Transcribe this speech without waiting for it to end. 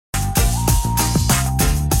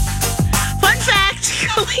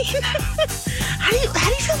Colleen? How do you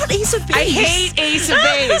feel about Ace of Base? I hate Ace of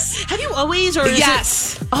Base. Have you always, or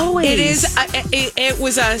yes, always? It is. It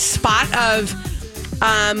was a spot of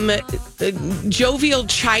jovial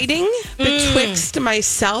chiding betwixt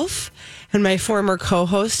myself and my former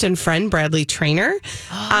co-host and friend Bradley Trainer.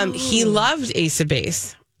 He loved Ace of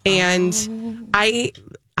Base, and I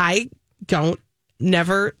don't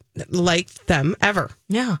never liked them ever.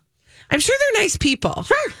 Yeah. I'm sure they're nice people.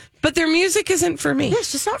 Sure. But their music isn't for me. Yeah,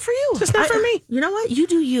 it's just not for you. Just not for me. You know what? You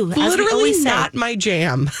do you. Literally not my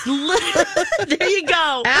jam. There you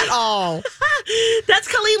go. At all. That's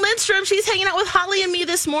Colleen Lindstrom. She's hanging out with Holly and me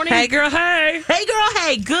this morning. Hey, girl, hey. Hey, girl,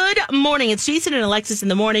 hey. Good morning. It's Jason and Alexis in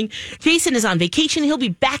the morning. Jason is on vacation. He'll be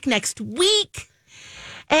back next week.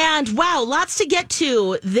 And, wow, lots to get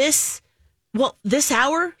to this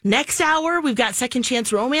hour, next hour. We've got Second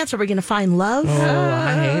Chance Romance. Are we going to find love? Oh,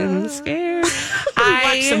 I'm scared.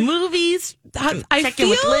 Watch some movies. I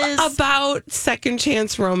feel about Second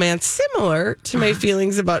Chance Romance similar to my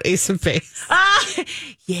feelings about Ace of Base.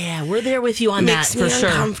 Yeah, we're there with you on that for sure.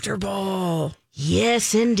 Uncomfortable.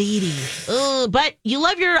 Yes, indeedy. But you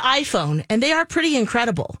love your iPhone, and they are pretty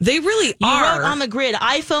incredible. They really are. You wrote on the grid,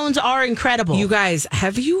 iPhones are incredible. You guys,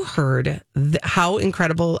 have you heard how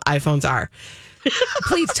incredible iPhones are?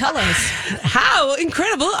 Please tell us. How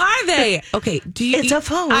incredible are they? Okay, It's a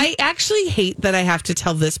phone. I actually hate that I have to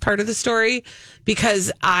tell this part of the story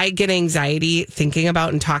because I get anxiety thinking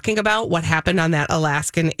about and talking about what happened on that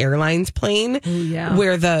Alaskan Airlines plane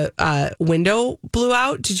where the window blew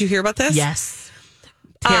out. Did you hear about this? Yes.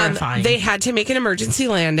 Terrifying. They had to make an emergency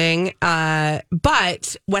landing.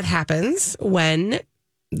 But what happens when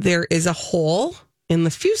there is a hole in the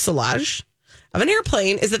fuselage of an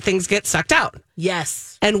airplane is that things get sucked out.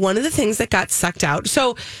 Yes. And one of the things that got sucked out.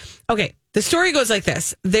 So, okay, the story goes like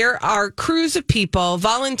this. There are crews of people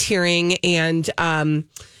volunteering and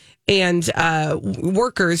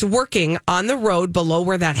workers working on the road below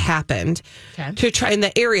where that happened to try in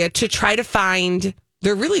the area to try to find.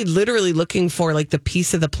 They're really literally looking for like the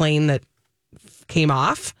piece of the plane that came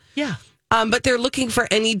off. Yeah. But they're looking for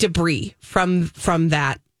any debris from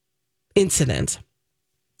that incident.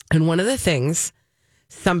 And one of the things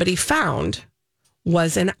somebody found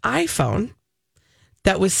was an iPhone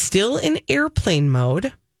that was still in airplane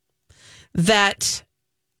mode that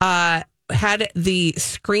had the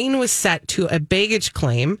screen was set to a baggage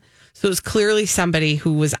claim. So it was clearly somebody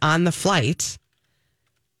who was on the flight.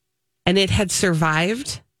 And it had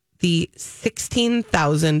survived the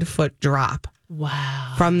 16,000-foot drop.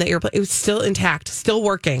 Wow. From the airplane. It was still intact, still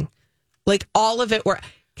working. Like all of it were.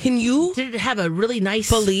 Can you? Did it have a really nice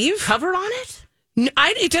cover on it? No,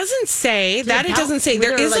 it doesn't say that. It doesn't say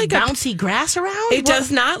there is like bouncy grass around. It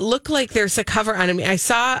does not look like there's a cover on it. I mean, I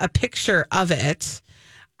saw a picture of it.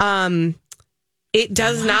 It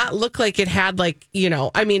does not look like it had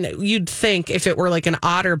I mean, you'd think if it were like an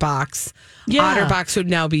OtterBox, OtterBox would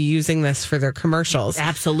now be using this for their commercials.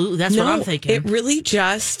 Absolutely. That's what I'm thinking. It really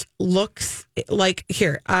just looks like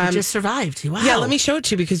here. It just survived. Wow. Yeah, let me show it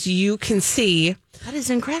to you because you can see. That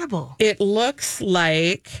is incredible. It looks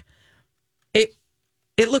like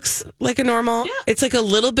it looks like a normal. Yeah. It's like a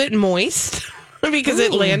little bit moist. Because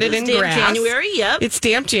it landed in grass. January, yep. It's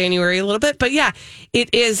damp January a little bit, but yeah,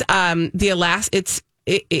 it is it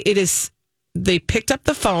is they picked up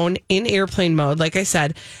the phone in airplane mode, like I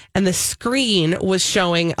said, and the screen was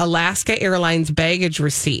showing Alaska Airlines baggage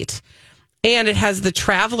receipt. And it has the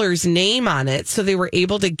traveler's name on it, so they were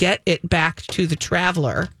able to get it back to the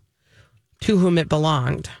traveler to whom it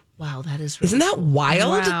belonged. Wow, that is really Isn't that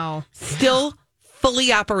wild? Wow. Still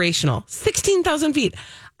fully operational. 16,000 feet.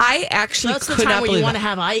 I actually That's could the time not when believe you want to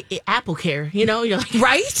have Apple Care. You know, you're like,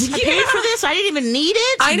 right? I paid for this. I didn't even need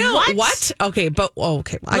it. I know what? Okay, but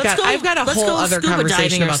okay, I've got a whole other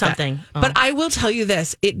conversation about something. That. But I will tell you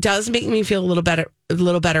this: it does make me feel a little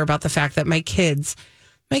better about the fact that my kids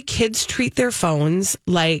treat their phones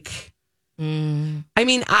like. I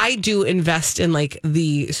mean, I do invest in like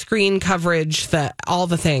the screen coverage, all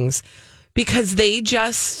the things, because they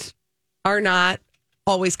just are not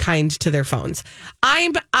always kind to their phones.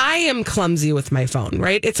 I am clumsy with my phone,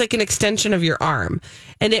 right? It's like an extension of your arm.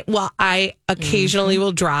 And I occasionally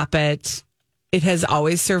will drop it. It has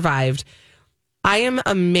always survived. I am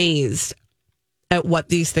amazed at what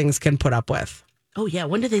these things can put up with. Oh, yeah.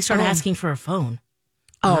 When did they start asking for a phone?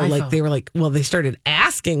 They started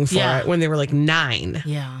asking for it when they were like 9.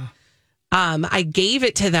 Yeah. I gave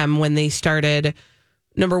it to them when they started.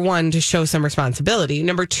 Number one, to show some responsibility.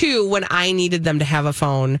 Number two, when I needed them to have a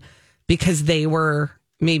phone because they were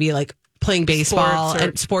maybe like playing baseball Sports or-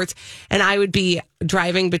 and sports, and I would be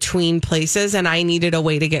driving between places, and I needed a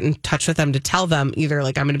way to get in touch with them to tell them either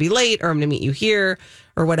like I'm going to be late or I'm going to meet you here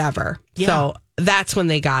or whatever. Yeah. So that's when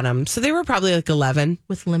they got them. So they were probably like 11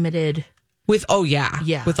 with limited. with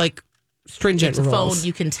with like stringent It's a rules. phone.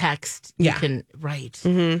 You can text. Yeah. You can write.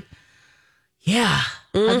 Mm-hmm. Yeah.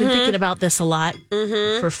 I've been thinking about this a lot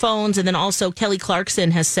for phones. And then also Kelly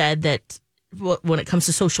Clarkson has said that when it comes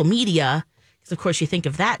to social media, because of course you think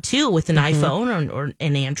of that too with an iPhone or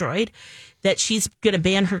an Android, that she's going to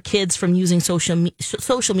ban her kids from using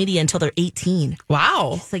social media until they're 18.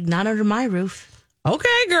 Wow. It's like, not under my roof.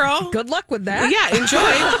 Okay, girl. Good luck with that. Yeah,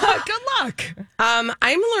 enjoy. Good luck.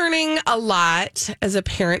 I'm learning a lot as a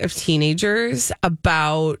parent of teenagers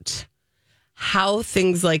about how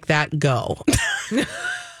things like that go.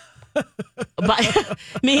 But,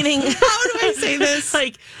 meaning, How do I say this?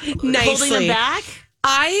 like holding Nicely. them back?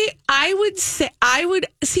 I would say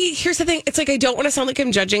here's the thing. It's like I don't want to sound like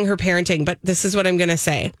I'm judging her parenting, but this is what I'm gonna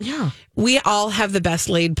say. Yeah. We all have the best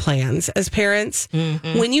laid plans as parents.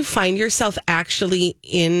 When you find yourself actually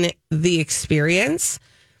in the experience,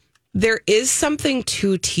 there is something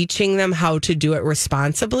to teaching them how to do it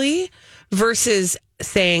responsibly versus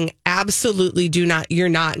saying absolutely you're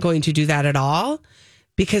not going to do that at all,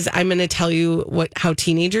 because I'm going to tell you how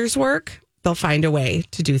teenagers work. They'll find a way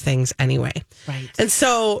to do things anyway. Right. And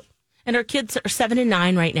so, and her kids are 7 and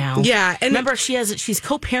 9 right now. yeah. And remember, she's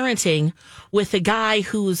co-parenting with a guy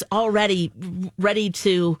who's already ready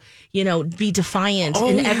to, be defiant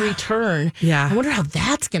in every turn. Yeah. I wonder how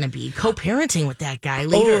that's going to be, co-parenting with that guy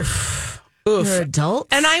later. You're adults.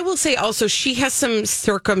 And I will say also, she has some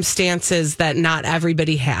circumstances that not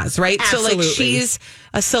everybody has, right? Absolutely. So, like, she's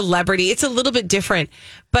a celebrity. It's a little bit different.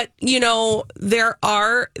 But, there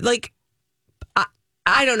are, like,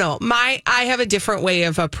 I don't know. I have a different way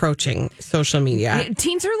of approaching social media.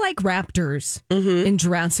 Teens are like raptors in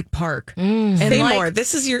Jurassic Park. And say like, more.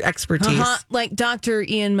 This is your expertise. Like Dr.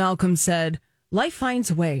 Ian Malcolm said, life finds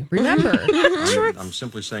a way. Remember. I'm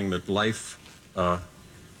simply saying that life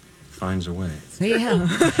finds a way. Yeah.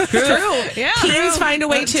 True. Yeah. Teens find a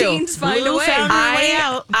way too. Teens find a way. found her way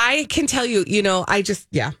out. I can tell you,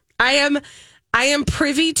 I am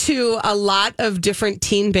privy to a lot of different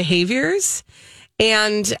teen behaviors,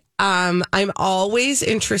 and I'm always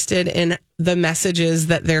interested in the messages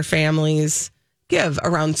that their families give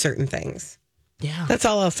around certain things. Yeah. That's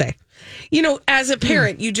all I'll say. As a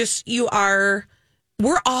parent,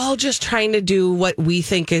 we're all just trying to do what we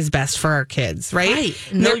think is best for our kids, right? Right.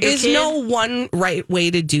 There is no one right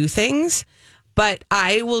way to do things, but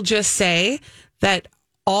I will just say that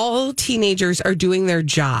all teenagers are doing their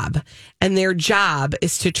job, and their job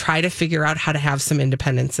is to try to figure out how to have some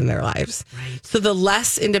independence in their lives. Right. So the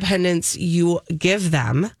less independence you give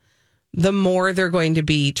them, the more they're going to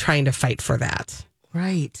be trying to fight for that.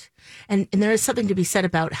 Right. And there is something to be said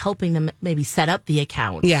about helping them maybe set up the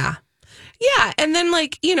account. Yeah. Yeah. And then,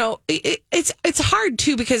 like, it's hard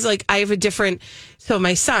too, because like I have so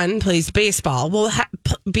my son plays baseball. Well,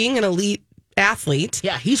 being an elite athlete.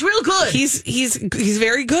 Yeah, he's real good. He's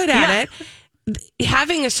very good at it.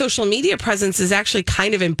 Having a social media presence is actually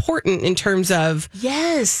kind of important in terms of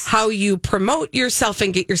how you promote yourself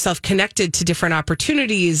and get yourself connected to different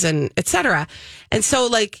opportunities and et cetera. And so,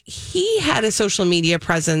 like, he had a social media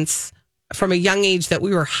presence from a young age that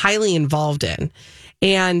we were highly involved in,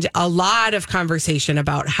 and a lot of conversation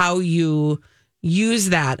about how you use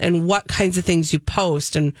that and what kinds of things you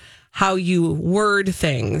post and how you word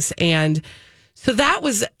things. And so that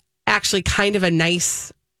was actually kind of a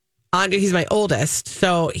nice, he's my oldest.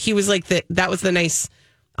 So he was like, that was the nice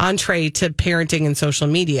entree to parenting and social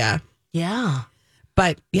media. Yeah.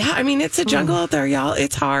 But yeah, I mean, it's a jungle out there, y'all.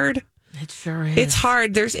 It's hard. It sure is. It's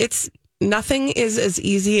hard. Nothing is as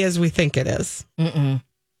easy as we think it is. Mm-mm.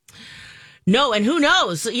 No, and who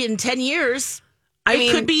knows? In 10 years,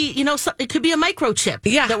 it could be, it could be a microchip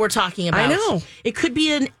that we're talking about. I know. It could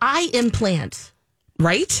be an eye implant.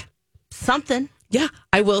 Right? Something. Yeah.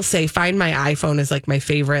 I will say, Find My iPhone is like my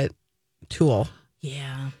favorite tool.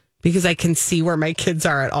 Yeah. Because I can see where my kids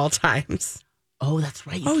are at all times. Oh, that's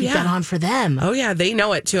right. You keep that on for them. Oh, yeah. They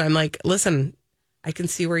know it too. I'm like, listen, I can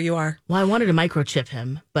see where you are. Well, I wanted to microchip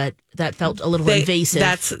him, but that felt a little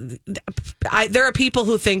invasive. There are people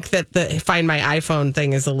who think that the Find My iPhone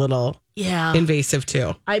thing is a little invasive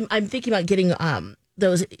too. I'm thinking about getting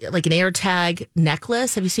those, like an AirTag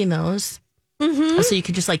necklace. Have you seen those? Mm-hmm. So you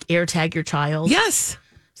can just like AirTag your child. Yes.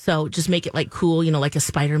 So just make it like cool, like a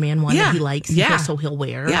Spider-Man one that he likes. Yeah. So he'll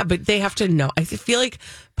wear. Yeah, but they have to know. I feel like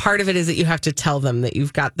part of it is that you have to tell them that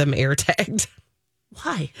you've got them AirTagged.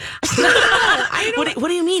 Why? What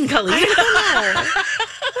do you mean, Cully? I don't know.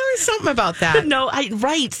 There was something about that. No,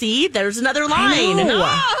 right. See, there's another line.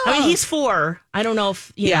 I mean, he's 4. I don't know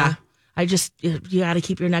if, Yeah. I just, you got to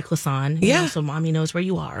keep your necklace on. So mommy knows where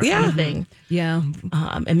you are. Yeah. Kind of thing. Yeah.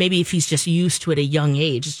 And maybe if he's just used to it at a young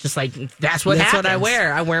age, it's just like, that's what That's happens. what I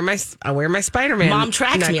wear. I wear my Spider-Man Mom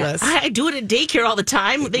tracks necklace. me. I do it at daycare all the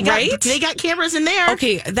time. They got cameras in there.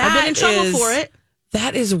 Okay, I've been in trouble for it.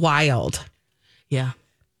 That is wild. Yeah,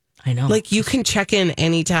 I know. Like, you can check in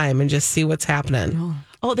anytime and just see what's happening.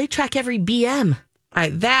 Oh, they track every BM.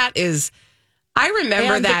 I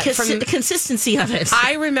remember And that from the consistency of it.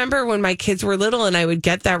 I remember when my kids were little and I would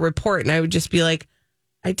get that report and I would just be like,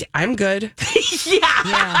 I'm good. Yeah.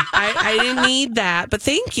 I didn't need that, but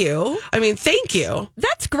thank you. I mean, thank you.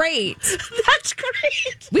 That's great. That's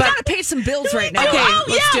great. We got to pay some bills right now. Okay, Oh,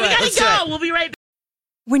 let's do it. we gotta Let's do go. it. We'll be right back.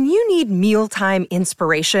 When you need mealtime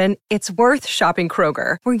inspiration, it's worth shopping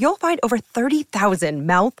Kroger, where you'll find over 30,000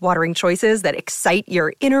 mouth-watering choices that excite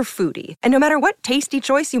your inner foodie. And no matter what tasty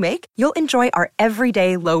choice you make, you'll enjoy our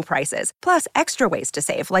everyday low prices, plus extra ways to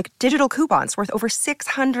save, like digital coupons worth over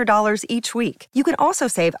 $600 each week. You can also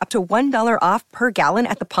save up to $1 off per gallon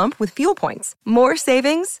at the pump with fuel points. More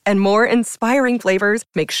savings and more inspiring flavors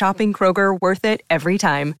make shopping Kroger worth it every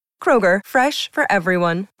time. Kroger, fresh for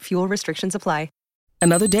everyone. Fuel restrictions apply.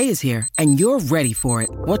 Another day is here, and you're ready for it.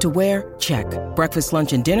 What to wear? Check. Breakfast,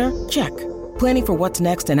 lunch, and dinner? Check. Planning for what's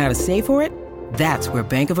next and how to save for it? That's where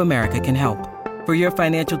Bank of America can help. For your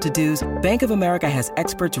financial to-dos, Bank of America has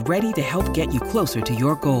experts ready to help get you closer to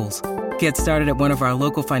your goals. Get started at one of our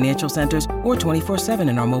local financial centers or 24/7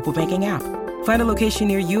 in our mobile banking app. Find a location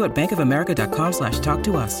near you at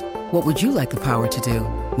bankofamerica.com/talktous. What would you like the power to do?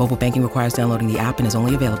 Mobile banking requires downloading the app and is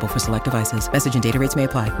only available for select devices. Message and data rates may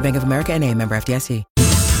apply. Bank of America NA, member FDIC.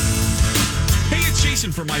 Hey, it's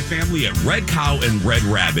Jason from my family at Red Cow and Red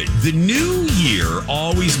Rabbit. The new year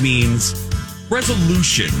always means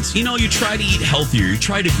resolutions. You know, you try to eat healthier, you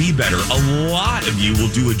try to be better. A lot of you will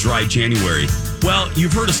do a dry January. Well,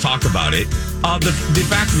 you've heard us talk about it. The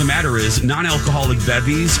fact of the matter is, non-alcoholic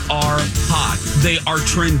bevies are hot. They are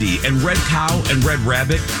trendy. And Red Cow and Red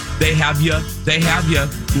Rabbit, they have you.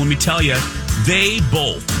 Let me tell you, they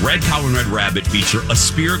both, Red Cow and Red Rabbit, feature a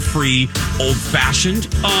spirit-free, old-fashioned,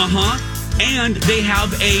 and they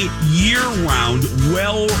have a year-round,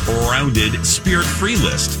 well-rounded spirit-free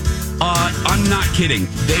list. I'm not kidding.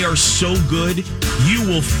 They are so good. You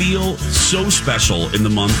will feel so special in the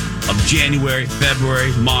month of January,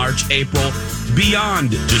 February, March, April,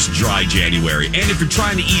 beyond just dry January. And if you're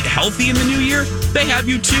trying to eat healthy in the new year, they have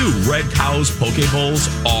you too. Red Cow's Poke Bowls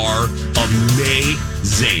are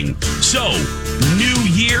amazing. So, new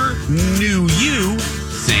year, new you.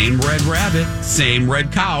 Same Red Rabbit, same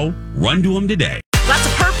Red Cow. Run to them today. Lots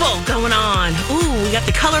of purple going on. Ooh, we got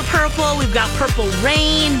the color purple. We've got Purple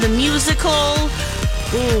Rain, the musical.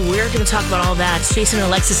 Ooh, we're going to talk about all that. It's Jason and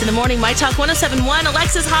Alexis in the morning. My Talk 107.1.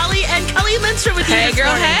 Alexis, Holly, and Cully Lindstrom with you this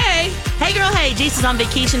morning. Hey. Hey, girl, hey. Jason's on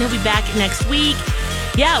vacation. He'll be back next week.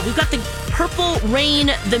 Yeah, we've got the Purple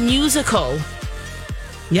Rain, the musical.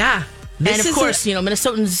 Yeah. And of course,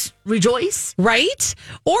 Minnesotans rejoice. Right?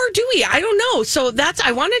 Or do we? I don't know. So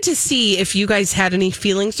I wanted to see if you guys had any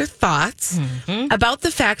feelings or thoughts about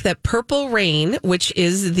the fact that Purple Rain, which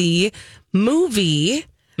is the movie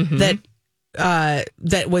that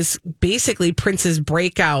was basically Prince's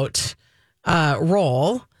breakout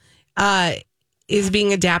role, is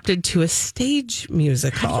being adapted to a stage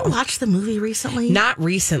musical. Have you watched the movie recently? Not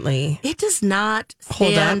recently. It does not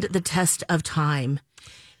stand the test of time.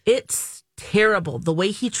 It's terrible. The way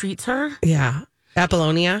he treats her. Yeah.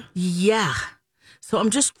 Apollonia. Yeah. So I'm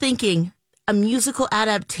just thinking a musical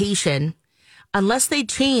adaptation, unless they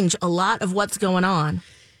change a lot of what's going on,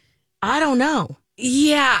 I don't know.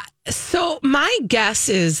 Yeah. So my guess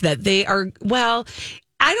is that they are, well,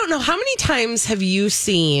 I don't know. How many times have you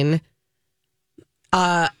seen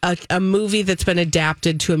a movie that's been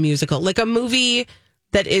adapted to a musical? Like a movie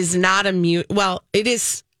that is not well, it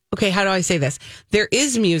is. Okay, how do I say this? There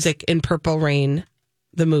is music in Purple Rain,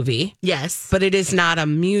 the movie. Yes. But it is not a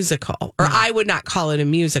musical, or I would not call it a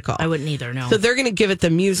musical. I wouldn't either, no. So they're going to give it the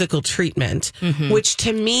musical treatment, which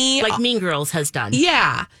to me... Like Mean Girls has done.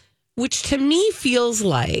 Yeah, which to me feels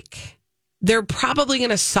like they're probably going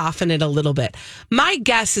to soften it a little bit. My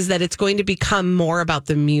guess is that it's going to become more about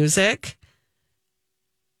the music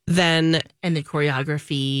than... And the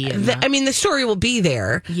choreography. And the story will be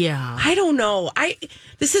there. Yeah. I don't know.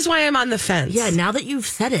 This is why I'm on the fence. Yeah, now that you've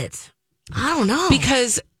said it, I don't know.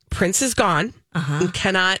 Because Prince is gone. You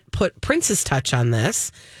cannot put Prince's touch on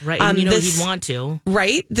this. Right, and he'd want to.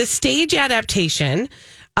 Right? The stage adaptation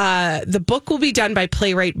The book will be done by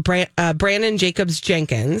playwright Brandon Jacobs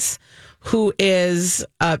Jenkins, who is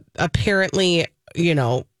apparently,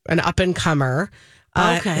 an up-and-comer.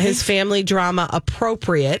 His family drama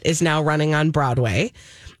Appropriate is now running on Broadway.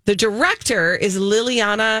 The director is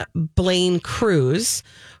Liliana Blaine Cruz,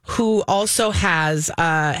 who also has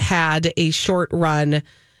had a short run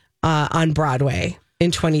on Broadway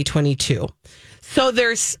in 2022. So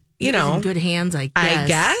there's, He's in good hands, I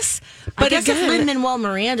guess. But I guess if Lin-Manuel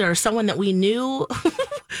Miranda or someone that we knew,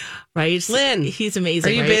 right? Lynn, he's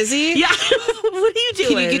amazing. Are you right? busy? Yeah. What are you doing?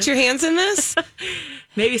 Can you get your hands in this?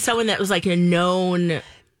 Maybe someone that was like a known.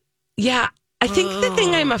 Yeah. I think the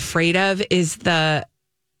thing I'm afraid of is the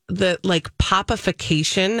like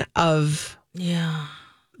popification of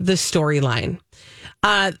the storyline.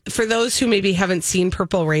 For those who maybe haven't seen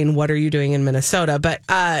Purple Rain, What Are You Doing in Minnesota? But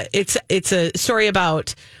it's a story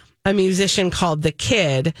about a musician called The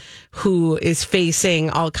Kid who is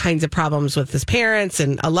facing all kinds of problems with his parents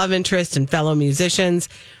and a love interest and fellow musicians.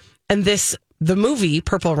 And the movie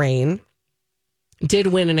Purple Rain did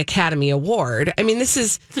win an Academy Award. I mean,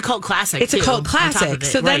 it's a cult classic. It's a cult classic.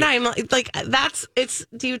 So right. then I'm like,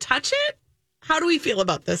 do you touch it? How do we feel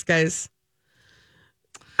about this, guys?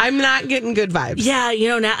 I'm not getting good vibes. Yeah,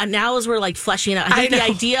 now as we're like fleshing out, I think the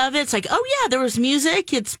idea of it's like, oh yeah, there was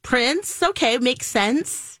music. It's Prince. Okay, makes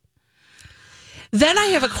sense. Then I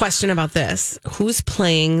have a question about this. Who's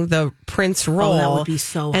playing the Prince role? Oh, that would be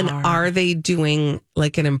so and hard. Are they doing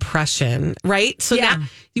like an impression, right? So now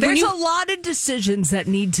there's a lot of decisions that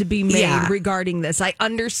need to be made regarding this. I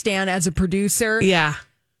understand as a producer. Yeah.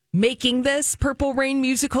 Making this Purple Rain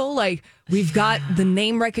musical, like we've got the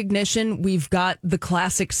name recognition, we've got the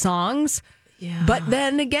classic songs, but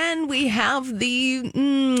then again we have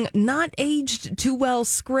the not aged too well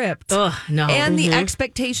script, and the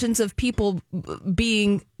expectations of people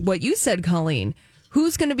being what you said, Colleen.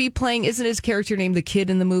 Who's going to be playing? Isn't his character named the Kid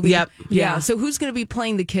in the movie? Yep. Yeah. So who's going to be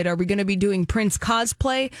playing the Kid? Are we going to be doing Prince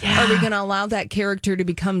cosplay? Yeah. Are we going to allow that character to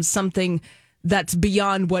become something that's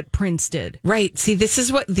beyond what Prince did? Right. See,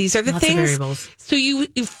 these are the Lots things. Of variables. So you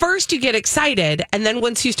first you get excited, and then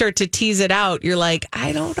once you start to tease it out, you're like,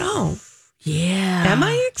 I don't know. Yeah. Am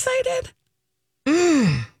I excited?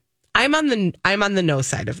 I'm on the no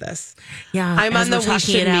side of this. Yeah. I'm on the we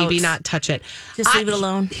should maybe not touch it. Just leave it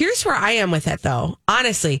alone. Here's where I am with it, though.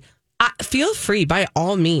 Honestly, feel free by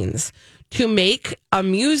all means to make a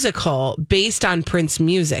musical based on Prince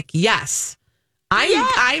music. Yes.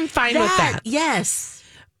 I'm fine with that. Yes.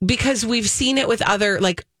 Because we've seen it with other,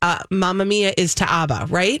 like, Mamma Mia is to ABBA,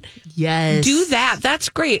 right? Yes. Do that. That's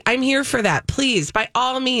great. I'm here for that. Please, by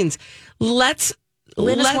all means, Alanis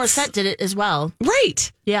Morissette did it as well.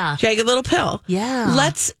 Right. Yeah. Jagged Little Pill.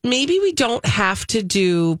 Yeah. Maybe we don't have to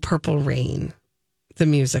do Purple Rain, the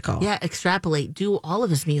musical. Yeah, extrapolate. Do all of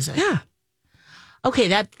his music. Yeah. Okay,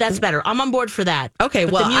 that's better. I'm on board for that. Okay,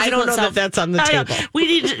 but well, I don't know that that's on the table. We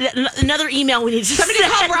need another email. We need to somebody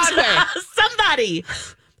call Broadway. Somebody.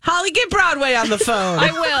 Holly, get Broadway on the phone.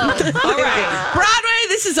 I will. All right. Broadway,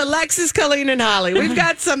 this is Alexis, Colleen, and Holly. We've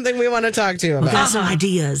got something we want to talk to you about. We've got some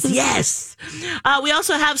ideas. Yes. We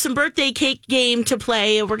also have some birthday cake game to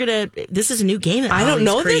play. This is a new game that I don't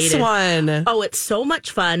know created. this one. Oh, it's so much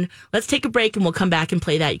fun. Let's take a break and we'll come back and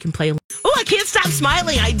play that. You can play. Oh, I can't stop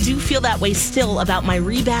smiling. I do feel that way still about my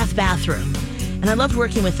Rebath bathroom. And I loved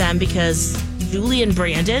working with them because Julie and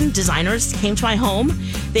Brandon, designers, came to my home.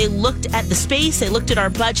 They looked at the space, they looked at our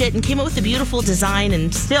budget, and came up with a beautiful design.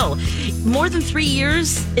 And still, more than 3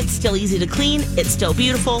 years, it's still easy to clean. It's still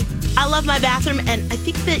beautiful. I love my bathroom, and I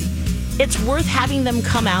think that it's worth having them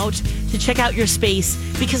come out to check out your space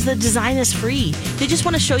because the design is free. They just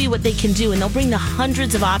want to show you what they can do, and they'll bring the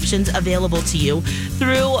hundreds of options available to you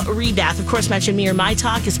through Rebath. Of course, mention me or my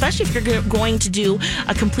talk, especially if you're going to do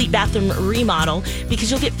a complete bathroom remodel,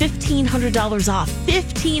 because you'll get $1,500 off.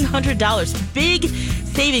 $1,500. Big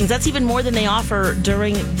savings. That's even more than they offer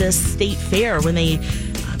during the state fair when they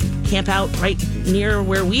camp out right near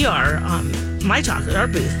where we are. My talk, our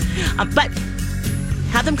booth. But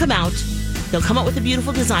have them come out. They'll come up with a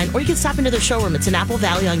beautiful design, or you can stop into their showroom. It's in Apple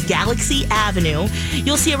Valley on Galaxy Avenue.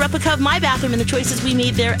 You'll see a replica of my bathroom and the choices we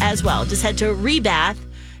made there as well. Just head to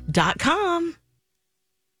rebath.com.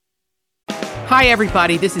 Hi,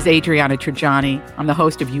 everybody. This is Adriana Trajani. I'm the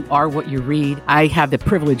host of You Are What You Read. I have the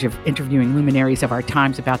privilege of interviewing luminaries of our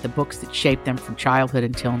times about the books that shaped them from childhood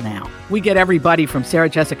until now. We get everybody from Sarah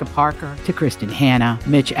Jessica Parker to Kristen Hanna,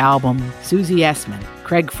 Mitch Albom, Susie Essman,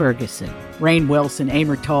 Craig Ferguson, Rainn Wilson,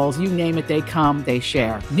 Amor Tolls, you name it, they come, they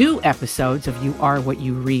share. New episodes of You Are What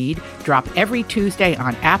You Read drop every Tuesday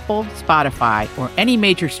on Apple, Spotify, or any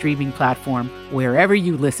major streaming platform wherever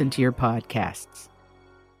you listen to your podcasts.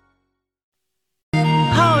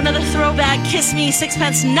 Another throwback, Kiss Me,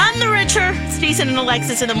 Sixpence, None the Richer. It's Jason and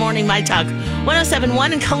Alexis in the morning, My Talk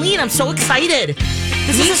 107.1. And Colleen, I'm so excited.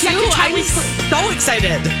 This is the second time we so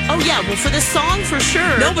excited. Oh, yeah. Well, for this song, for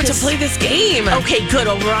sure. No, but to play this game. Okay, good.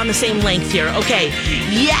 Oh, we're on the same length here. Okay.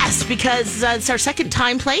 Yes, because it's our second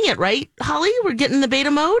time playing it, right, Holly? We're getting the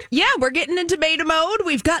beta mode? Yeah, we're getting into beta mode.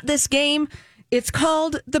 We've got this game. It's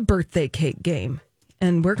called the birthday cake game.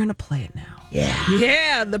 And we're going to play it now.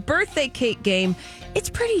 Yeah, the birthday cake game. It's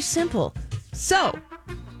pretty simple. So,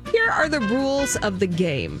 here are the rules of the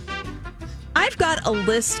game. I've got a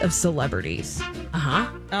list of celebrities.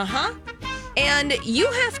 And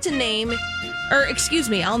you have to name, or excuse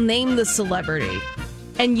me, I'll name the celebrity.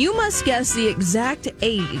 And you must guess the exact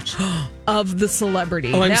age of the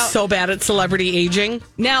celebrity. Oh, I'm so bad at celebrity aging.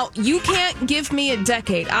 Now, you can't give me a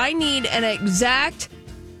decade. I need an exact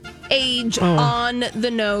age on the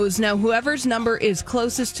nose. Now, whoever's number is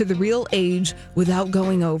closest to the real age without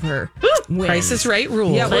going over wins. Price is Right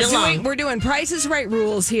rules. Yeah, we're doing Price is Right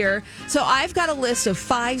rules here. So I've got a list of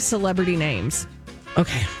 5 celebrity names.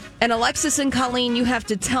 Okay. And Alexis and Colleen, you have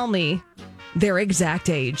to tell me their exact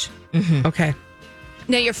age. Okay.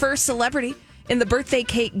 Now, your first celebrity in the birthday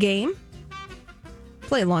cake game,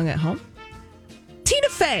 play along at home, Tina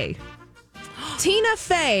Fey. Tina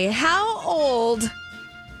Fey, how old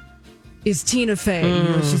is Tina Fey? You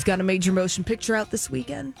know, she's got a major motion picture out this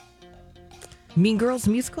weekend. Mean Girls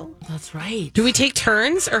musical. That's right. Do we take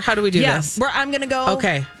turns or how do we do this? I'm going to go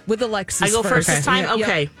with Alexis I go first Okay. this time? Yep.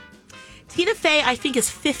 Okay. Tina Fey, I think, is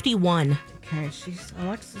 51. Okay,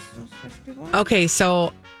 Alexis is 51. Okay,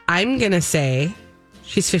 so I'm going to say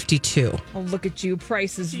she's 52. Oh, look at you.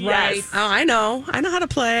 Price is Yes. Right. Oh, I know. I know how to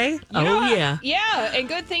play. Yeah. Yeah, and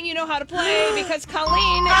good thing you know how to play because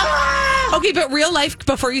Colleen, Okay, but real life,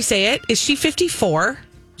 before you say it, is she 54?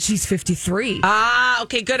 she's 53.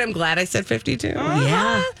 Okay, good. I'm glad I said 52.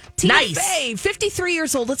 Yeah. Tina Nice. Fey, 53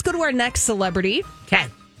 years old. Let's go to our next celebrity. Okay.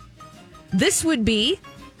 This would be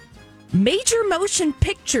major motion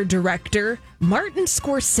picture director Martin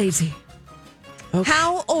Scorsese. Okay.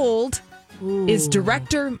 How old is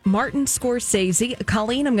director Martin Scorsese?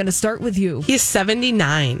 Colleen, I'm going to start with you. He's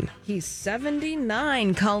 79. He's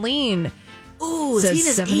 79. Colleen Ooh, is he in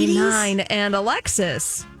says his 79. And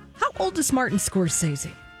Alexis, how old is Martin Scorsese?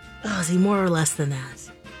 80s? Oh, is he more or less than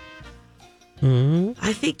that?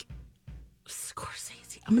 I think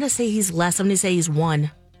Scorsese. I'm going to say he's less. I'm going to say he's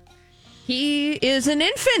 1. He is an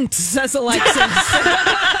infant, says Alexis.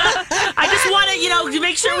 I just want to, to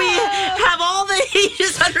make sure we have all the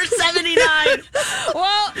ages under 79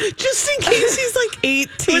 Well, Just in case he's like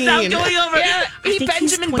 18. without going over. yeah, he think he's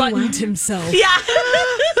Benjamin 21. Buttoned himself. Yeah.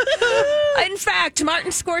 In fact,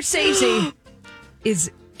 Martin Scorsese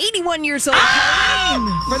is 81 years old. Colleen,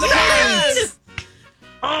 for the points.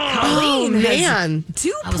 Colleen has man.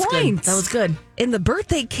 2 That was good. points. That was good. In the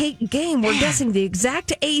birthday cake game, we're guessing the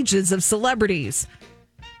exact ages of celebrities.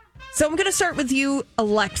 So I'm going to start with you,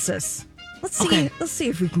 Alexis. Let's see. Okay. Let's see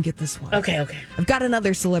if we can get this one. Okay. I've got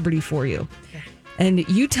another celebrity for you, and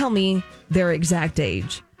you tell me their exact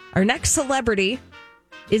age. Our next celebrity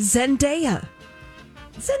is Zendaya.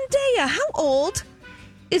 Zendaya, how old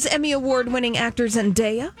is Emmy Award-winning actor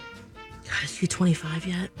Zendaya? God, is she 25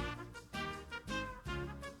 yet?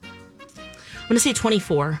 I'm going to say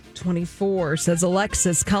 24. 24, says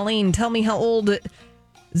Alexis. Colleen, tell me how old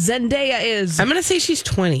Zendaya is. I'm going to say she's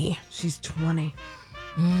 20. She's 20.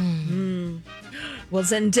 Well,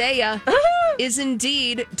 Zendaya is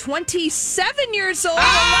indeed 27 years old.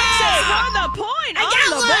 Alexis, for the point. I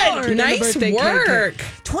got one. On the Nice birthday work. cake.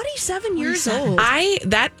 27 years old.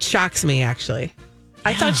 That shocks me, actually.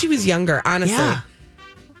 I thought she was younger, honestly. Yeah.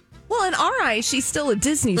 Well, in our eyes, she's still a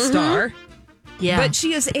Disney star. Yeah. But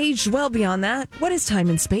she has aged well beyond that. What is time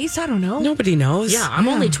and space? I don't know. Nobody knows. yeah, I'm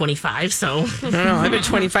only 25, so. I don't know. I've been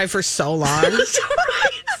 25 for so long.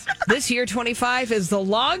 This year, 25 is the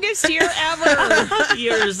longest year ever.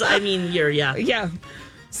 Year, yeah. Yeah.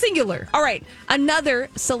 Singular. All right. Another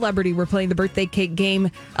celebrity. We're playing the birthday cake game.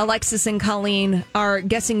 Alexis and Colleen are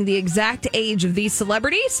guessing the exact age of these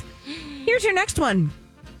celebrities. Here's your next one.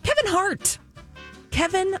 Kevin Hart.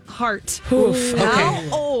 Kevin Hart. Oof, How okay.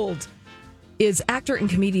 old is actor and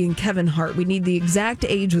comedian Kevin Hart? We need the exact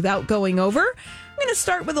age without going over. I'm going to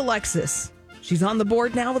start with Alexis. She's on the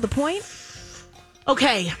board now with a point.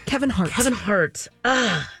 Okay. Kevin Hart. Kevin Hart.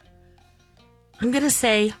 I'm going to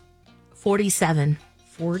say 47.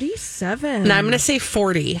 47. And I'm going to say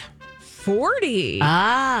 40. 40.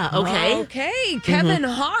 Okay. Okay. Kevin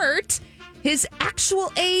Hart. His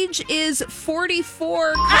actual age is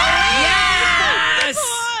 44. Yes!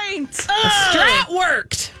 Point. Strat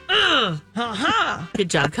worked. Good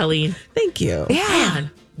job, Colleen. Thank you. Yeah.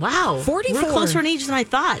 Man, Wow. 44. We're closer in age than I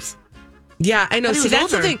thought. Yeah, I know. But he See, was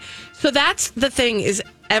that's older. the thing. So that's the thing is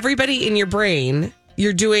everybody in your brain,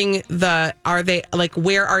 you're doing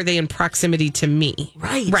where are they in proximity to me?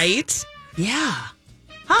 Right. Right? Yeah.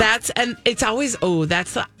 And it's always,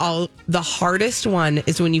 that's the hardest one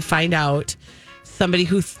is when you find out somebody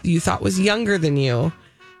who you thought was younger than you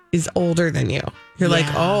is older than you. You're like,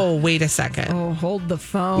 oh, wait a second. Oh, hold the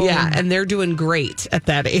phone. Yeah, and they're doing great at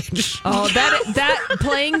that age. Oh, that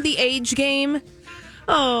playing the age game.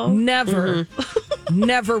 Oh,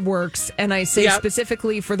 never works. And I say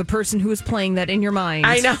specifically for the person who is playing that in your mind.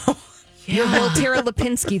 I know. Your whole Tara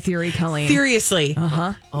Lipinski theory, Colleen. Seriously.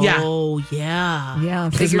 Uh-huh. Yeah. Oh, yeah. Yeah.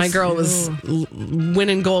 Because my girl was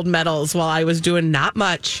winning gold medals while I was doing not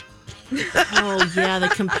much. Oh, yeah. The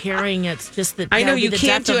comparing, it's just that. I know that'd be you the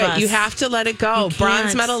can't death do of it. us. You have to let it go. You Bronze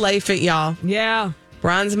can't. medal life it, y'all. Yeah.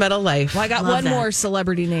 Bronze medal life. Well, I got Love one that. more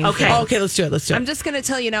celebrity name. Okay. for you. Okay, let's do it. I'm just going to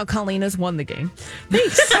tell you now, Colleen has won the game.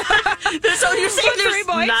 So you're saying Three there's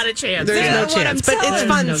points. not a chance. There's Yeah, no what I'm chance, but it's telling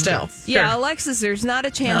fun you. still. Yeah, Alexis, there's not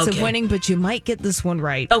a chance of Okay. winning, but you might get this one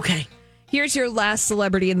right. Okay. Here's your last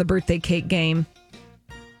celebrity in the birthday cake game.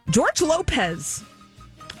 George Lopez.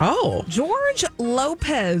 Oh. George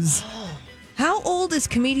Lopez. How old is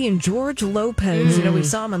comedian George Lopez? You know, we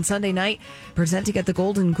saw him on Sunday night presenting at the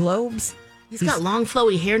Golden Globes. He's got long,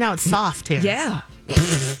 flowy hair. Now it's soft hair. Yeah.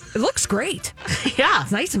 It looks great. Yeah.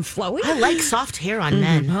 It's nice and flowy. I like soft hair on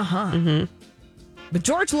men. But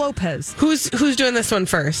George Lopez. Who's doing this one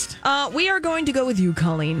first? We are going to go with you,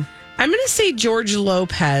 Colleen. I'm going to say George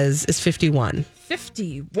Lopez is 51.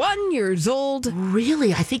 51 years old.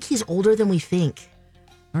 Really? I think he's older than we think.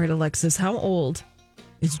 All right, Alexis, how old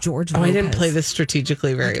is George Lopez? I didn't play this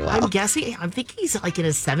strategically very well. I'm guessing. I think he's like in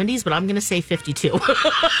his 70s, but I'm going to say 52. 52.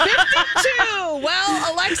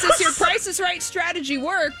 Well, Alexis, your Price is Right strategy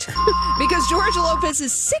worked because George Lopez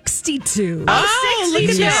is 62. Oh, look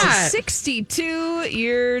at that. 62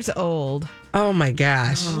 years old. Oh my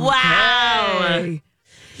gosh. Wow. Hey.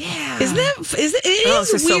 Yeah. Isn't that it Oh,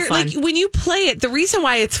 is this is so weird. fun. Like when you play it, the reason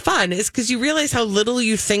why it's fun is because you realize how little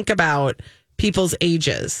you think about people's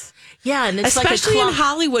ages. Yeah, and it's Especially like a in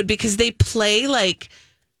Hollywood because they play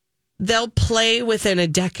they'll play within a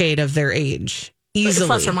decade of their age. Easily.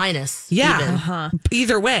 plus or minus. Yeah. even.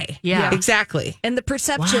 Either way. Yeah. Exactly. And the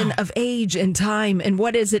perception of age and time and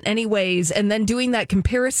what is it anyways, and then doing that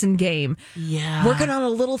comparison game. Yeah. Working on a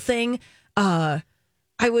little thing.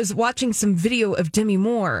 I was watching some video of Demi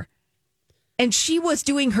Moore, and she was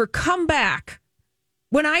doing her comeback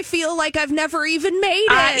when I feel like I've never even made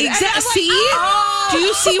it. Exactly. See? Do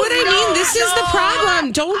you see what I mean? This is the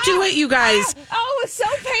problem. Don't do it, you guys. Oh, it's so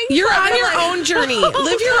painful. You're on your Like- own journey.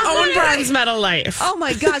 Live your own bronze medal life. Oh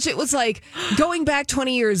my gosh, it was like going back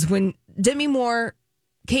 20 years when Demi Moore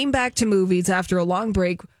came back to movies after a long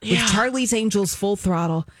break with Charlie's Angels Full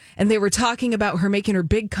Throttle, and they were talking about her making her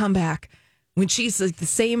big comeback when she's like the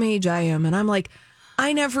same age I am, and I'm like,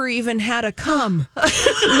 I never even had a cum.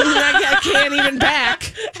 I can't even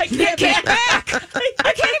back. I can't back.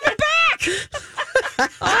 I can't even back.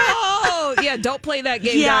 Oh, yeah, don't play that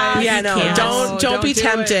game, guys. Yeah, no. can't. Don't be do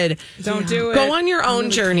tempted. it. Don't do it. Go on your own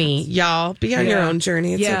journey, y'all. Be on your own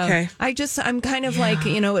journey. It's okay. I'm kind of like,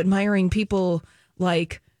 admiring people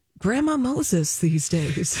like Grandma Moses these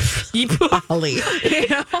days. Holly.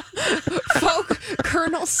 Folk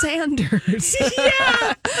Colonel Sanders.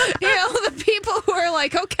 Yeah. The people who are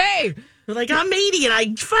like, okay, They're like, I'm 80 and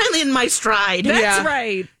I finally in my stride. that's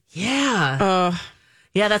right. Yeah.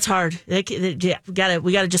 Yeah, that's hard. We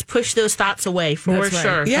gotta just push those thoughts away for That's right.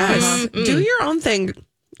 sure. Yes. Do your own thing.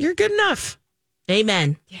 You're good enough.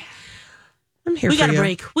 Amen. I'm here We for got a you.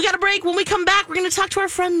 break. We got a break. When we come back, we're going to talk to our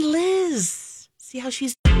friend Liz. See how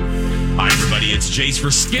she's. Hi, everybody. It's Jace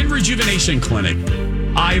for Skin Rejuvenation Clinic.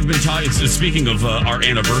 I've been talking, speaking of our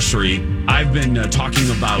anniversary, I've been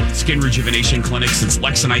talking about Skin Rejuvenation Clinic since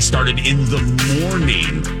Lex and I started in the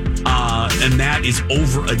morning. And that is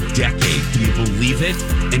over a decade. Can you believe it?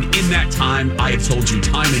 And in that time, I have told you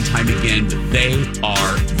time and time again that they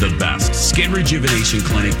are the best. Skin Rejuvenation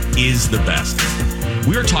Clinic is the best.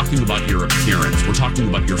 We're talking about your appearance. We're talking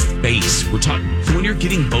about your face. So when you're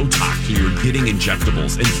getting Botox or you're getting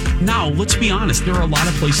injectables, and now let's be honest, there are a lot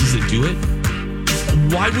of places that do it.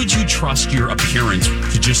 Why would you trust your appearance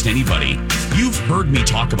to just anybody? You've heard me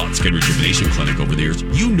talk about Skin Rejuvenation Clinic over the years.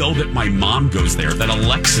 You know that my mom goes there, that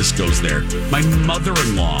Alexis goes there. My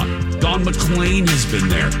mother-in-law, Dawn McClain, has been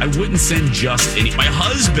there. I wouldn't send just any. My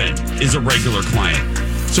husband is a regular client.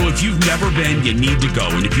 So if you've never been, you need to go.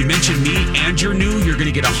 And if you mention me and you're new, you're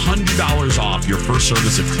going to get $100 off your first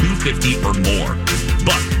service of $250 or more.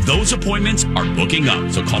 But those appointments are booking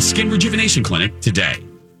up. So call Skin Rejuvenation Clinic today.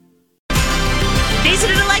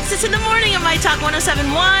 Alexis in the morning on My Talk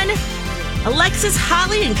 107.1. Alexis,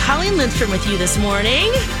 Holly, and Colleen Lindstrom with you this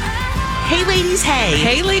morning. Hey, ladies, hey.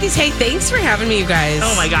 Hey, ladies, hey. Thanks for having me, you guys.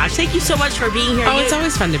 Oh, my gosh. Thank you so much for being here. It's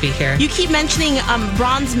always fun to be here. You keep mentioning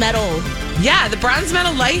bronze medal. Yeah, the bronze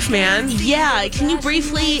medal life, man. Yeah. Can you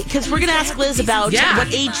briefly, because we're going to ask Liz about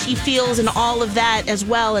what age she feels and all of that as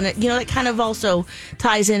well. And, that kind of also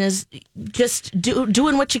ties in as just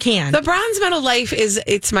doing what you can. The bronze medal life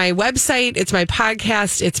it's my website, it's my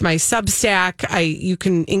podcast, it's my Substack. You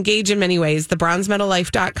can engage in many ways,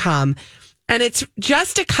 thebronzemedallife.com. And it's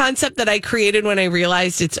just a concept that I created when I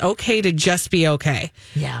realized it's okay to just be okay.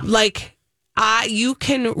 Yeah. Like, you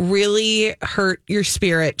can really hurt your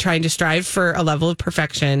spirit trying to strive for a level of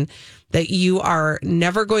perfection that you are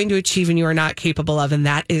never going to achieve and you are not capable of. And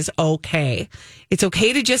that is okay. It's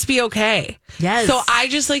okay to just be okay. Yes. So I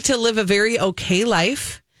just like to live a very okay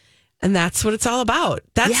life. And that's what it's all about.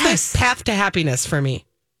 That's the path to happiness for me.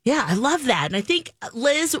 Yeah, I love that. And I think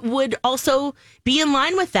Liz would also be in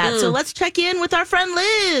line with that. So let's check in with our friend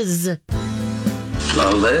Liz. Hello,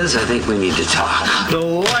 Liz. I think we need to talk.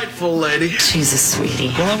 Delightful lady. She's a sweetie.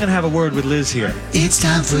 Well, I'm going to have a word with Liz here. It's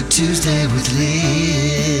time for Tuesday with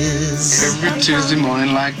Liz. Every Tuesday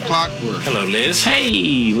morning like clockwork. Hello, Liz.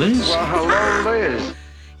 Hey, Liz. Well, hello, Liz.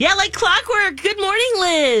 Yeah, like clockwork. Good morning,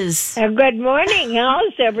 Liz. Good morning.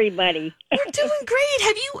 How's everybody? We're doing great.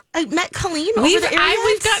 Have you met Colleen over We've the area?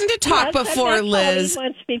 we've gotten to talk before, Liz.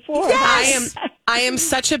 Once before. Yes. I am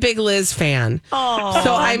such a big Liz fan. Oh,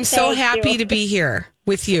 So I'm so thank happy you. to be here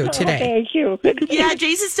with you today. Thank you. yeah,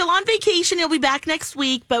 Jason's still on vacation. He'll be back next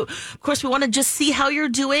week. But, of course, we want to just see how you're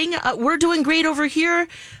doing. We're doing great over here.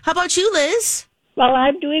 How about you, Liz? Well,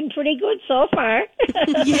 I'm doing pretty good so far.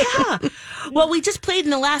 Yeah. Well, we just played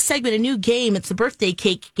in the last segment a new game. It's the birthday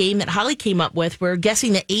cake game that Holly came up with. We're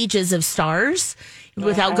guessing the ages of stars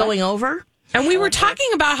without going over. And we were talking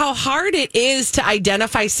about how hard it is to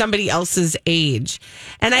identify somebody else's age.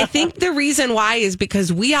 And I think the reason why is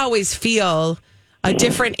because we always feel a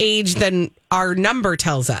different age than our number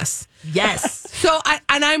tells us. Yes. So,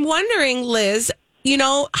 I'm wondering, Liz,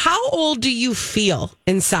 how old do you feel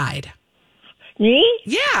inside? Me?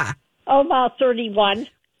 Yeah. Oh, about 31.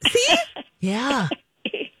 See? Yeah.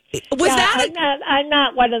 I'm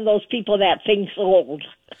not one of those people that thinks old.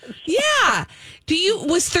 Yeah.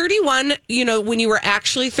 Was 31, when you were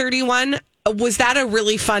actually 31, was that a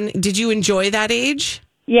really fun, did you enjoy that age?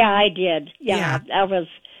 Yeah, I did. Yeah. I was,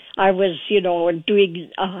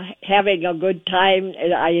 doing, having a good time.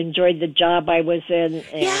 I enjoyed the job I was in.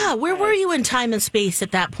 Yeah. Where were you in time and space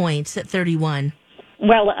at that point, at 31?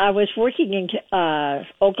 Well, I was working in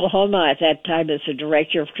Oklahoma at that time as a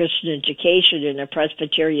director of Christian education in a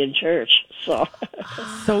Presbyterian church. So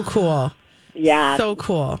cool. Yeah. So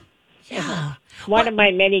cool. Yeah. One of my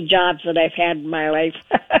many jobs that I've had in my life.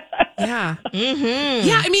 Yeah. Mm-hmm.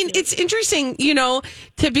 Yeah, I mean, it's interesting,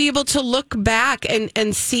 to be able to look back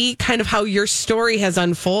and see kind of how your story has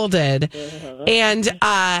unfolded. Mm-hmm. And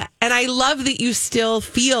I love that you still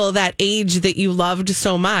feel that age that you loved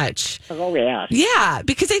so much. Oh, yeah. Yeah,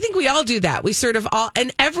 because I think we all do that. We sort of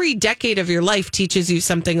and every decade of your life teaches you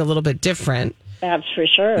something a little bit different. That's for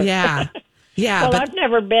sure. Yeah. Yeah. Well, I've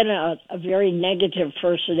never been a very negative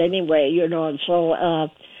person anyway, and so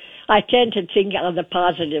I tend to think on the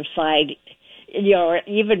positive side,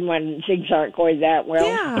 even when things aren't going that well.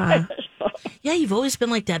 Yeah. Yeah, you've always been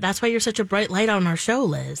like that. That's why you're such a bright light on our show,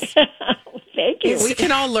 Liz. Thank you. We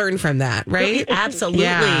can all learn from that, right? Absolutely.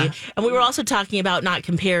 Yeah. And we were also talking about not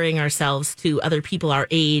comparing ourselves to other people our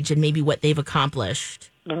age and maybe what they've accomplished.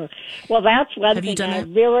 Well, that's one thing I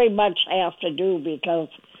very much have to do because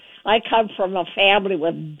I come from a family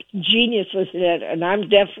with geniuses in it, and I'm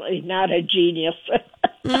definitely not a genius.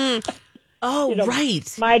 Oh,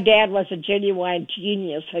 right. My dad was a genuine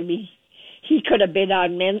genius. I mean, he could have been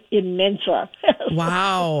in Mensa.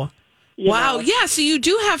 Wow. Wow. Yeah. So you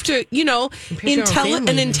do have to,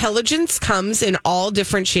 intelligence comes in all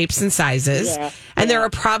different shapes and sizes. Yeah. And there are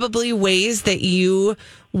probably ways that you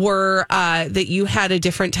that you had a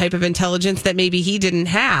different type of intelligence that maybe he didn't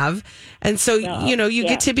have. And so, you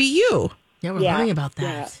get to be you. Yeah, we're learning about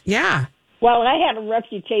that. Yeah. Well, I had a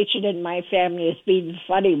reputation in my family as being the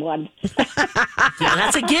funny one. Yeah,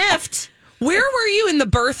 that's a gift. Where were you in the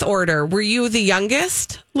birth order? Were you the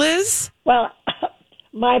youngest, Liz? Well,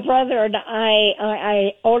 my brother and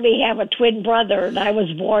I only have a twin brother, and I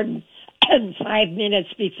was born 5 minutes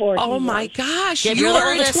before. Oh my gosh, yeah, you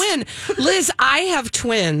are a twin. Liz, I have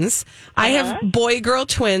twins. I have boy-girl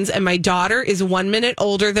twins, and my daughter is 1 minute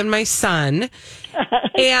older than my son.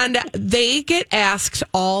 And they get asked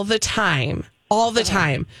all the time,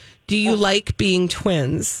 do you like being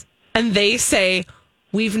twins? And they say,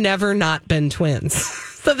 we've never not been twins.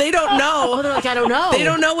 So they don't know. Oh, they're like, I don't know. They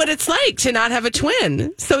don't know what it's like to not have a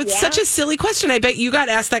twin. So it's such a silly question. I bet you got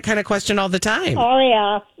asked that kind of question all the time. Oh,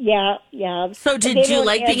 yeah. So did you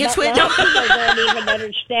like being a twin? Most people don't even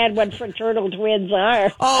understand what fraternal twins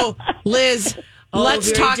are. Oh, Liz,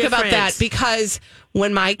 let's very talk about different. that, because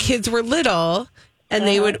when my kids were little, and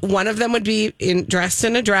they would, one of them would be dressed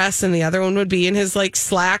in a dress, and the other one would be in his like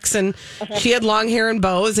slacks, and she had long hair and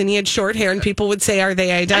bows, and he had short hair, and people would say, "Are they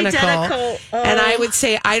identical?" And I would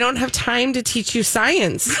say, "I don't have time to teach you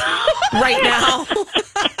science right now."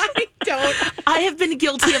 I don't. I have been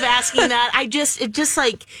guilty of asking that. It just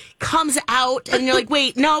like comes out, and you're like,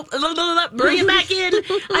 wait, no, bring it back in.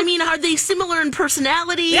 I mean, are they similar in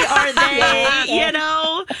personality? Are they, you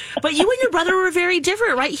know? But you and your brother were very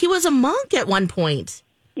different, right? He was a monk at one point.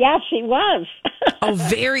 Yes, he was. Oh,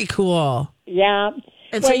 very cool. Yeah.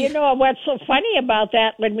 And Well, so you know what's so funny about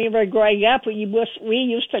that? When we were growing up, we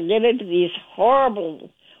used to get into these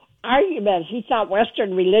horrible arguments. He thought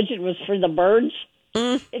Western religion was for the birds.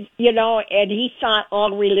 You know, and he thought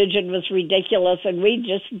all religion was ridiculous, and we'd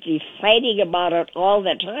just be fighting about it all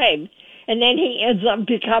the time. And then he ends up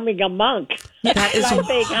becoming a monk. That is. I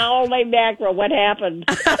think, holy mackerel, what happened?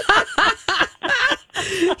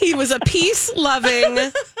 He was a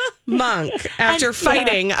peace-loving monk after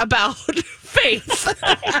fighting about faith.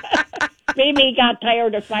 Maybe he got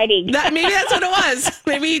tired of fighting. Maybe that's what it was.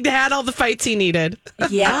 Maybe he had all the fights he needed.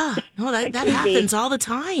 Yeah. No, that happens all the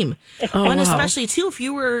time. Oh, and wow. especially, too, if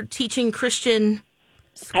you were teaching Christian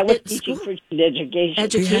I was teaching Christian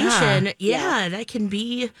education. Yeah, that can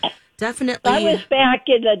be definitely. I was back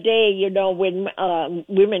in the day, you know, when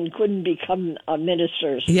women couldn't become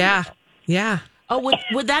ministers. Yeah. Oh,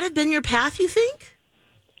 would that have been your path, you think?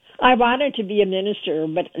 I wanted to be a minister,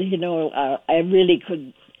 but, you know, I really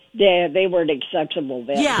could. They weren't acceptable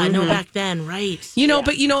then. Yeah, I know back then, right. You know,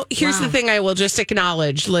 but, you know, here's the thing I will just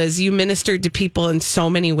acknowledge, Liz. You ministered to people in so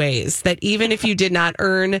many ways that even if you did not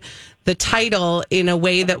earn the title in a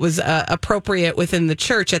way that was appropriate within the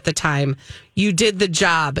church at the time, you did the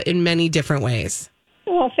job in many different ways.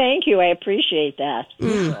 Well, thank you. I appreciate that.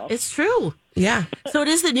 It's true. Yeah. So it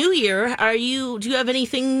is the new year. Do you have any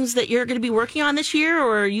things that you're going to be working on this year,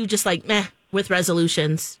 or are you just like, meh, with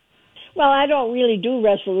resolutions? Well, I don't really do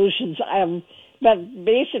resolutions, but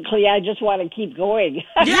basically I just want to keep going.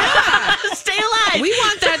 Yeah, stay alive. We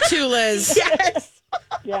want that too, Liz. Yes.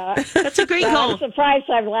 Yeah. That's a great goal. I'm surprised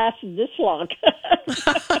I've lasted this long.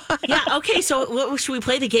 Yeah, okay, so should we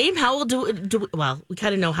play the game? How will do well, we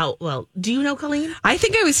kind of know how well. Do you know, Colleen? I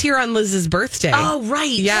think I was here on Liz's birthday. Oh, right.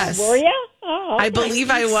 Yes. Were you? Oh, okay. I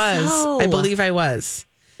believe I was. so. I believe I was.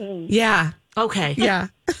 Yeah. Okay. Yeah.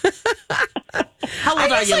 How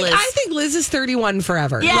old are you, Liz? I think Liz is 31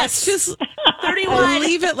 forever. Yes. Let's just 31.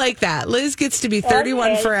 leave it like that. Liz gets to be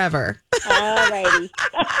 31 forever. All righty.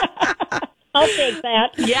 I'll take that.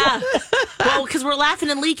 Yeah. Well, because we're laughing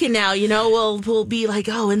and leaking now, you know, we'll be like,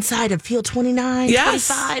 oh, inside I feel 29, Yes.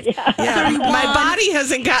 25, Yeah. 31. My body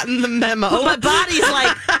hasn't gotten the memo. My body's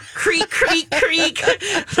like, creak, creak, creak.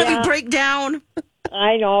 Let me break down.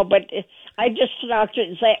 I know, but I just talk to it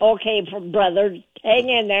and say, okay, brother, hang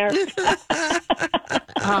in there.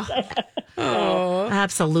 Oh,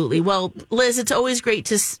 absolutely. Well, Liz, it's always great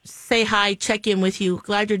to say hi, check in with you.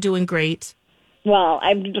 Glad you're doing great. Well,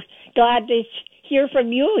 I'm glad to hear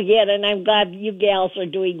from you again, and I'm glad you gals are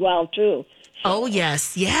doing well, too. Oh,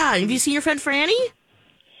 yes. Yeah. Have you seen your friend Franny?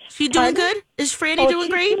 She doing good? Is Franny doing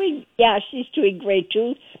great? She's doing great,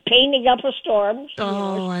 too. Painting up a storm.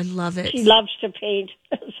 I love it. She loves to paint.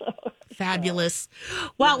 So. Fabulous.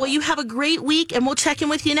 Wow. Well, you have a great week, and we'll check in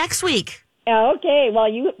with you next week. Okay.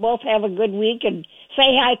 Well, you both have a good week, and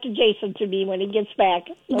say hi to Jason to me when he gets back.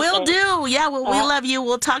 Okay. Will do. Yeah, well, we love you.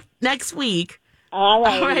 We'll talk next week. All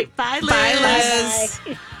right. All right. Bye, Liz. Bye, Liz.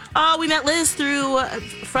 Bye. Oh, we met Liz through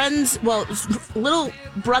friends, little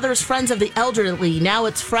brothers, friends of the elderly. Now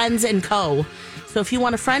it's Friends and Co. So if you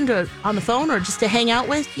want a friend on the phone or just to hang out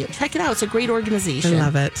with, check it out. It's a great organization. I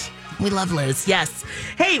love it. We love Liz. Yes.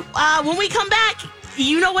 Hey, when we come back,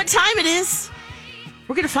 you know what time it is.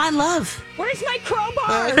 We're going to find love. Where's my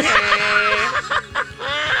crowbar?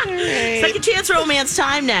 Okay. Second chance romance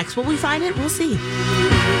time next. Will we find it? We'll see.